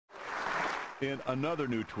In another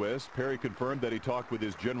new twist, Perry confirmed that he talked with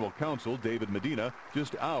his general counsel, David Medina,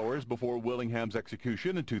 just hours before Willingham's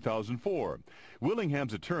execution in 2004.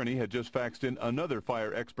 Willingham's attorney had just faxed in another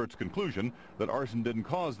fire expert's conclusion that arson didn't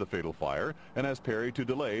cause the fatal fire and asked Perry to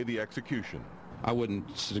delay the execution. I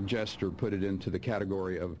wouldn't suggest or put it into the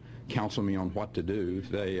category of counsel me on what to do.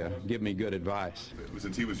 They give me good advice.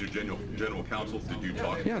 Since he was your general counsel, did you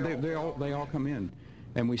talk? Yeah, they all come in,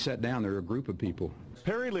 and we sat down. There were a group of people.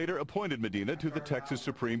 Perry later appointed Medina to the Texas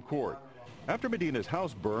Supreme Court. After Medina's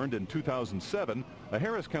house burned in 2007, a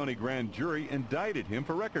Harris County grand jury indicted him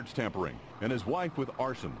for records tampering and his wife with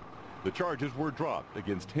arson. The charges were dropped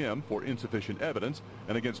against him for insufficient evidence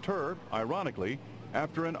and against her, ironically,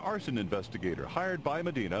 after an arson investigator hired by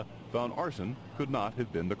Medina found arson could not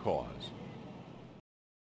have been the cause.